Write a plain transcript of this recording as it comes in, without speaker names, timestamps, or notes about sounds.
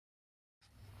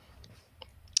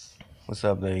What's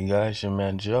up there, you guys? Your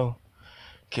man Joe.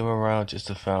 Came around just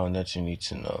to find that you need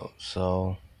to know.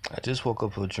 So, I just woke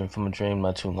up from a dream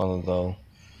not too long ago.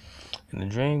 And the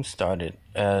dream started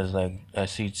as like I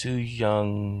see two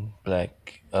young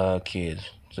black kids.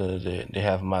 So they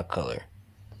have my color.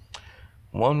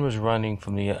 One was running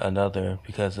from the another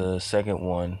because the second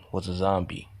one was a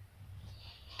zombie.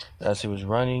 As he was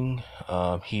running,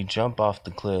 he jumped off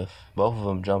the cliff. Both of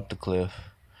them jumped the cliff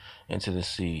into the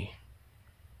sea.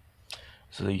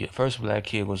 So the first black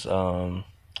kid was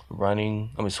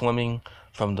swimming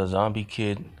from the zombie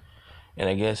kid, and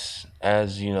I guess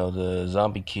as you know, the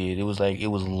zombie kid, it was like it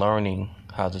was learning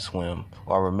how to swim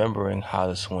or remembering how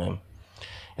to swim,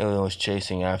 and it was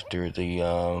chasing after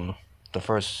the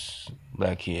first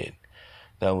black kid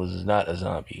that was not a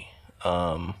zombie.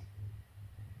 Um,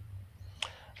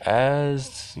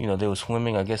 as you know, they were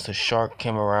swimming. I guess the shark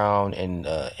came around and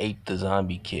ate the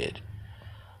zombie kid.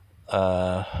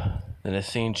 Uh, then the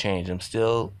scene changed. It's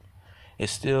still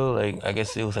like I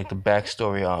guess it was like the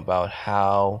backstory about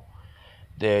how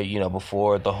they're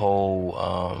before the whole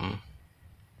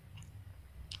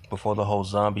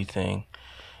zombie thing.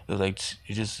 It was like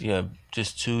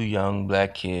just two young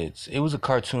black kids. It was a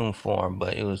cartoon form,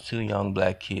 but it was two young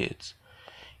black kids.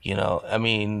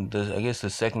 I guess the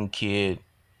second kid,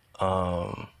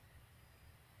 um,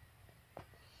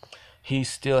 he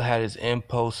still had his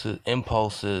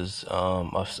impulses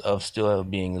of still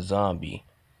being a zombie,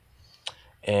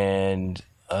 and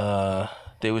they're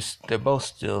both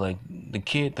still like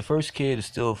the first kid is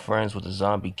still friends with the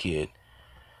zombie kid,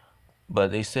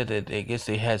 but they said that I guess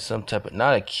they had some type of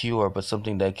not a cure but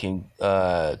something that can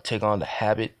take on the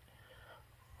habit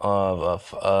of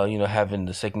having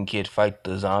the second kid fight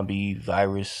the zombie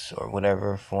virus or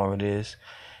whatever form it is.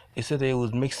 They said they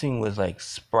was mixing with like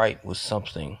Sprite with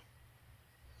something.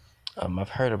 I've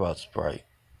heard about Sprite.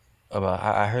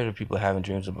 I heard of people having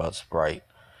dreams about Sprite.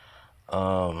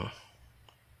 Um,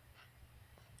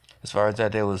 As far as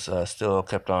that, they was still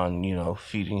kept on,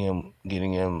 feeding him,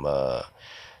 getting him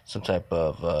some type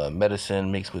of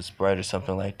medicine mixed with Sprite or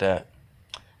something like that.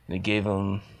 And they gave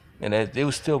him, and they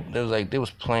was still, they was like they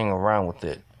was playing around with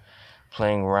it,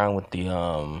 playing around with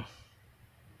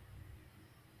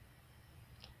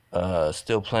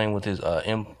still playing with his I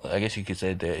guess you could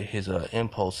say that his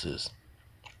impulses,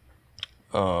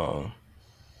 um,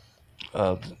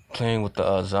 uh, playing with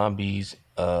the zombie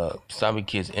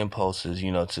kid's impulses,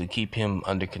 to keep him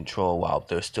under control while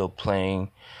they're still playing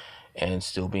and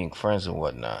still being friends and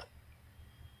whatnot.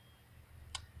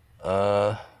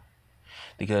 Uh,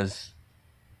 because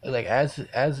like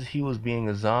as he was being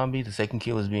a zombie, the second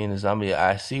kid was being a zombie.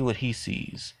 I see what he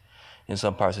sees in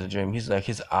some parts of the dream. He's like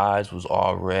his eyes was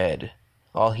all red.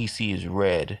 All he sees is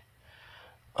red.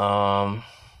 Um,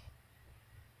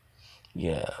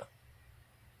 yeah,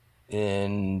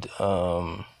 and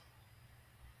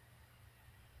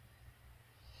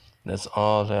that's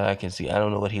all that I can see. I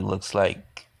don't know what he looks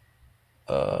like.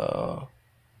 Uh,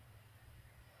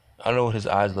 I don't know what his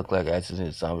eyes look like as in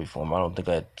his zombie form. I don't think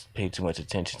I paid too much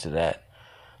attention to that.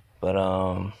 But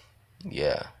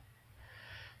yeah.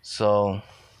 So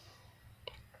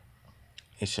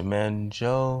it's your man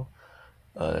Joe.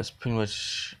 That's pretty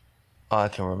much all I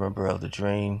can remember of the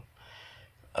dream.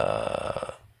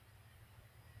 Uh,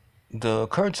 the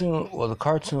cartoon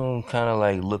kind of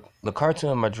like the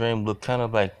cartoon in my dream looked kind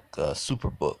of like a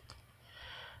Superbook,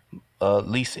 at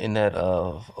least in that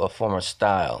former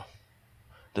style.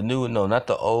 The new, no, not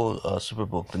the old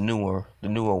Superbook, the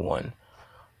newer one.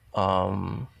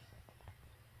 Um,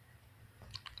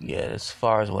 yeah, as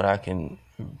far as what I can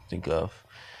think of.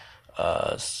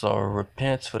 So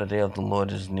repent, for the day of the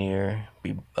Lord is near.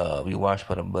 Be washed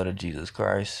by the blood of Jesus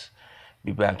Christ.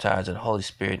 Be baptized in the Holy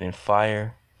Spirit and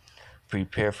fire.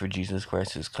 Prepare for Jesus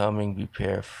Christ's coming.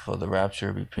 Prepare for the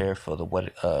rapture. Prepare for the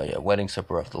wedding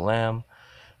supper of the Lamb.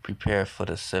 Prepare for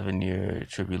the 7-year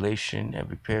tribulation, and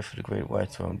prepare for the great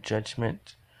white throne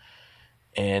judgment.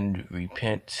 And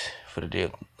repent for the day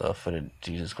for the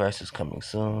Jesus Christ is coming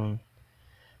soon.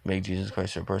 Make Jesus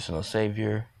Christ your personal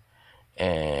Savior.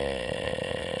 And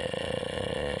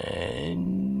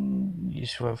you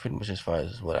sure pretty much as far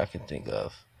as what I can think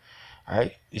of.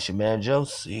 Alright, it's your man Joe.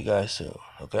 See you guys soon,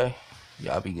 okay?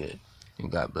 Y'all be good.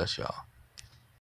 And God bless y'all.